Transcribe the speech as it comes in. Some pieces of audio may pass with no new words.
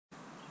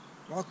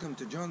Welcome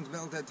to John's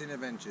Metal Detecting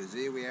Adventures.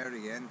 Here we are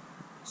again,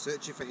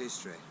 searching for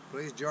history.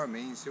 Please join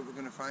me and see what we're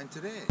going to find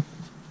today.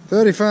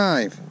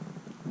 35.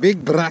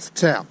 Big brass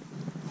tap.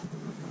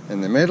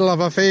 In the middle of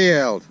a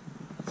field.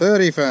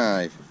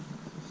 35.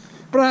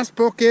 Brass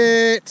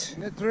bucket.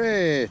 In the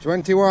tray.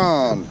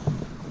 21.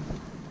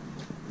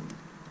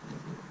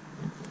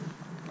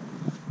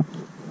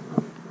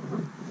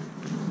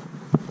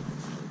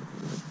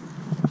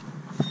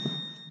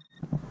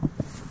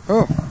 Oh,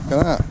 look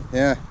at that.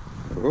 Yeah.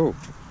 Oh.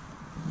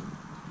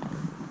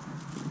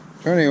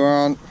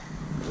 21.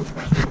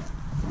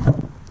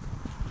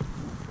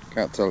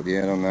 Can't tell the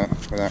end on that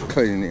without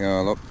cleaning it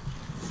all up.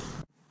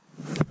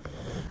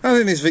 I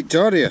think it's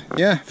Victoria.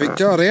 Yeah,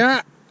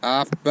 Victoria.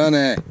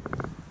 Halfpenny.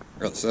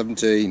 Got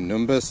 17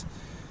 numbers.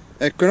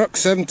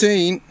 Equinox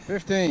 17.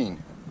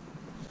 15.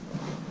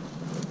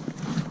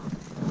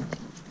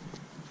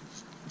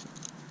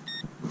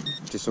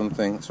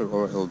 Something, that's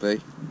what it'll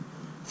be.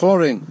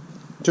 Florin.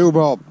 2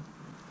 bob.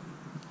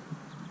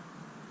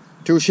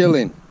 2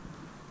 shilling.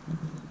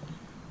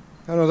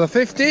 Another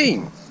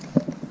 15.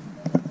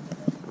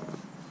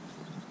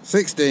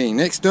 16.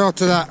 Next door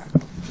to that.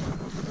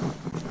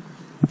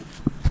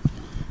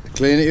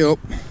 Clean it up.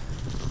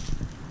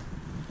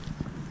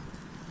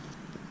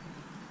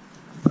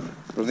 I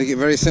think it's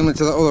very similar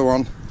to that other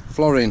one.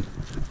 Florin,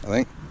 I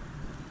think.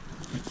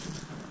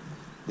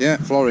 Yeah,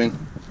 florin.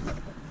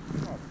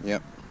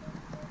 Yep.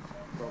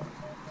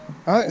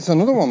 I think it's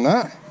another one,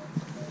 that.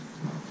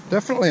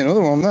 Definitely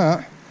another one,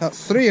 that.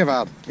 That's 3 I've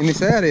had in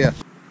this area.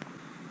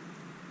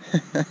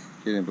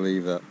 Can't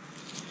believe that.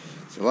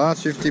 It's a large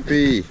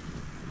 50p.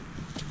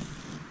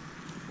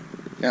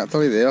 Can't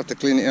tell you, they have to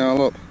clean it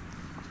all up.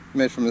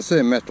 Made from the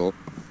same metal.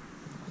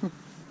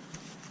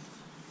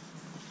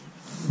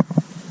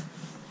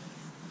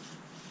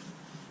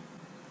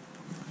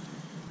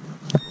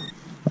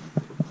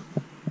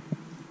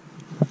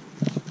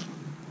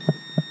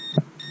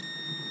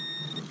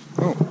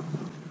 Oh.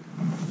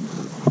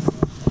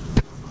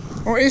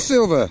 Oh, it is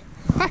silver.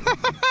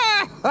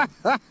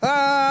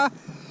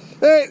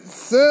 It's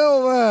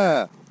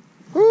silver!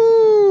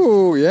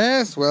 Ooh,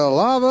 yes, we'll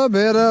have a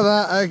bit of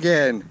that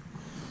again.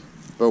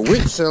 But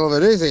which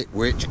silver is it?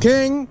 Which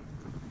king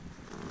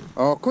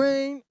or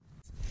queen?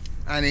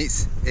 And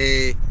it's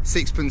a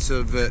 6pence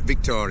of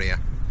Victoria.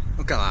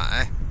 Look at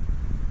that, eh?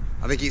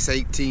 I think it's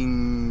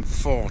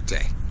 1840.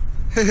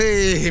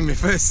 Hey, my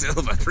first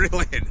silver,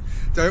 brilliant.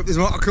 I hope there's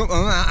more to come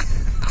on that.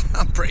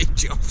 I'm pretty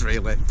chuffed,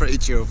 really, pretty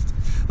chuffed.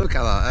 Look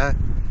at that, eh?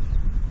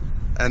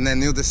 And then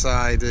the other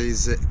side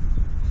is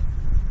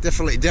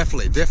definitely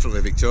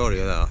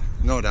Victoria, though.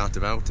 No doubt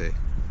about it.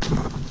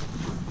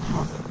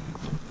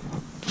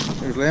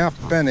 Usually half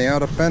a penny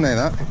out of penny,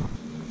 that.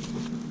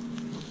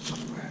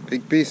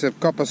 Big piece of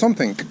copper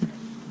something.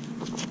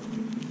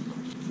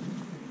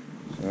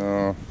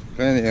 So,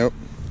 clean it up.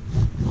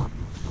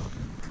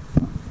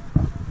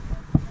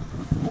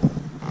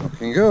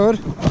 Looking good.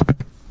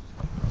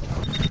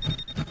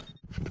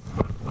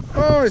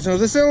 Oh, it's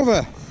another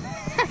silver.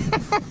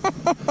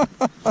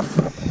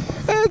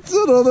 It's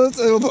another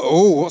silver.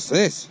 Oh, what's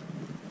this?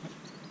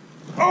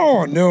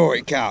 Oh, no,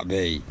 it can't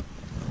be.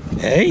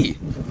 Hey.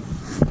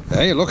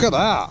 Hey, look at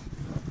that.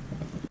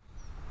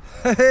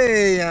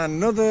 Hey,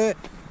 another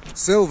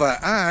silver,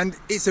 and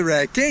it's a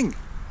rare king.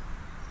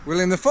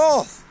 William IV.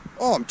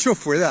 Oh, I'm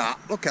chuffed with that.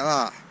 Look at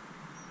that.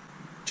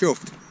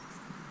 Chuffed.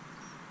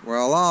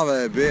 Well, I'll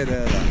have a bit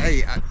of that.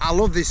 Hey, I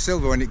love this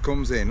silver when it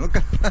comes in. Look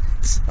at that.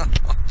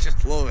 I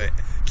just love it.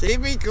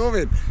 Keep me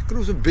coming. Could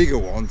have some bigger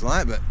ones,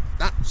 like, but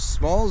that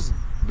small's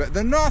better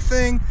than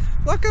nothing.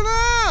 Look at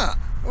that.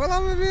 We'll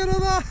have a bit of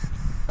that.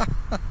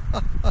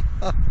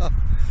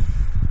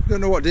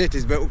 Don't know what date it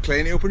is, but we'll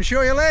clean it up and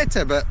show you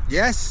later. But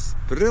yes,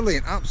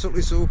 brilliant,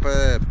 absolutely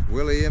superb.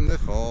 William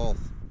IV.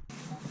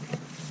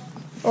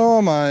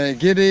 Oh my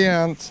giddy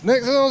aunt.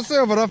 Next little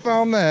silver I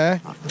found there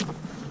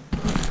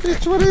is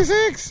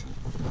 26.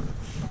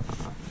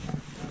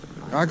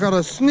 I got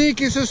a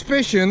sneaky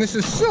suspicion this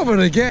is silver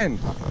again.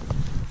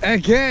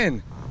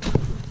 Again.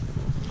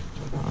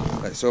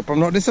 Let's hope I'm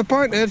not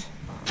disappointed.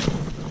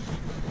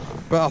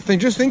 But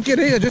just think it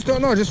is, I just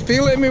don't know, just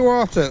feel it in my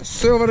water.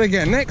 Silver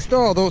again. Next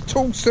door, those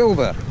 2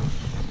 silver.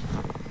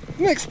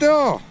 Next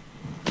door.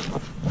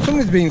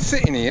 Somebody's been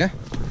sitting here.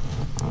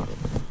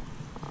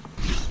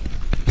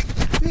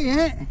 See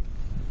it?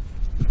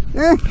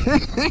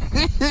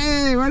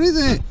 What is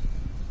it?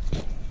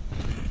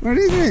 What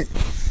is it?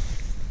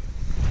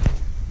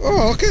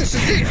 Oh, look, it's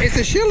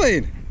a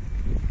shilling.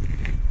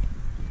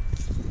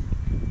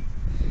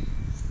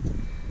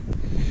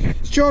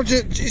 It's George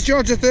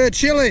III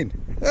shilling.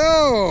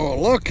 Oh,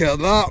 look at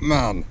that,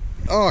 man.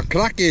 Oh,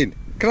 cracking,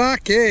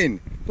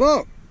 cracking.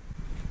 Look.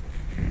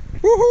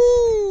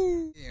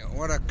 Woohoo! Yeah,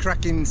 what a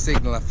cracking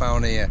signal I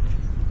found here.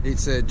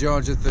 It's a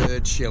George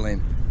III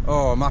shilling.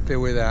 Oh, I'm happy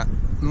with that.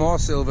 More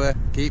silver,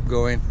 keep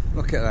going.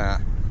 Look at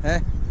that.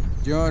 Eh?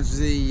 George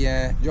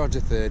III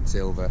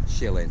silver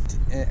shilling.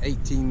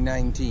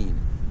 1819.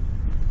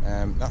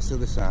 That's the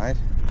other side.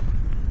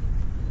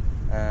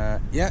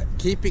 Yeah,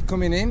 keep it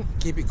coming in,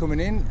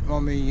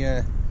 on me.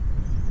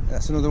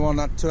 That's another one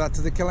to add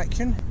to the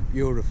collection.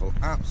 Beautiful,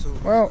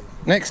 absolutely. Well,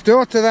 next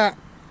door to that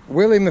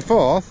William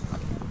IV,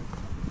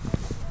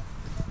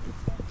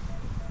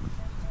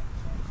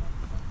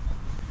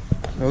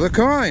 another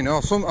coin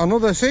or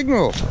another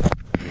signal.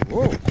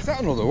 Whoa, is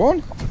that another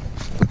one?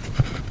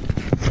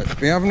 Let's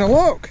be having a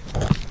look.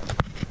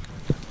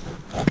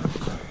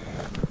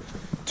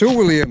 2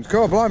 Williams,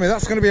 God blimey,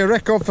 that's going to be a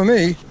record for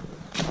me.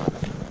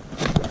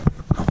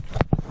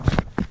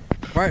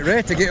 Quite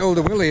rare to get hold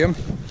of William.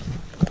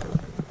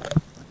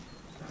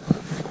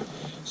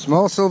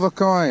 Small silver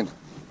coin.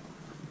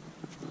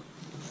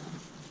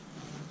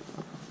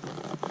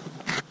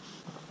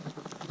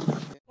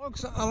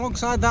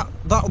 Alongside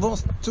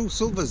those 2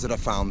 silvers that I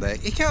found there,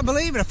 you can't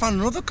believe it, I found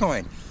another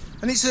coin.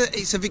 And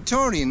it's a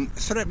Victorian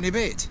threepenny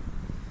bit.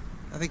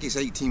 I think it's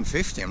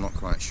 1850, I'm not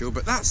quite sure,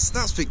 but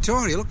that's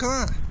Victoria, look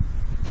at that.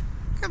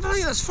 I can't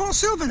believe that's 4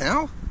 silver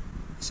now.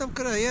 Let's have a look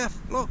at her, yeah,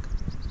 look.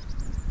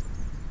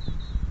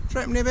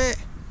 Threepenny bit,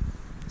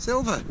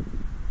 silver.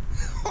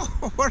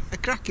 What a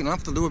cracking, I'll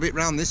have to do a bit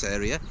round this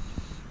area.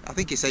 I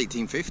think it's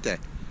 1850.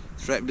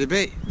 Threepenny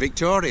bit,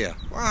 Victoria.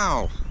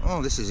 Wow,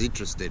 oh, this is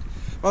interesting.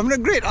 Well, I'm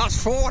gonna great,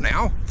 that's 4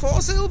 now.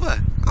 4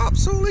 silver,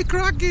 absolutely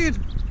cracking.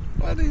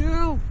 Bloody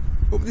hell.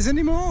 Hope there's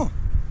any more.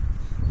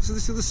 So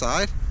this other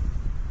side.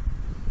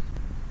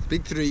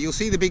 Big 3, you'll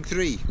see the big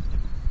 3.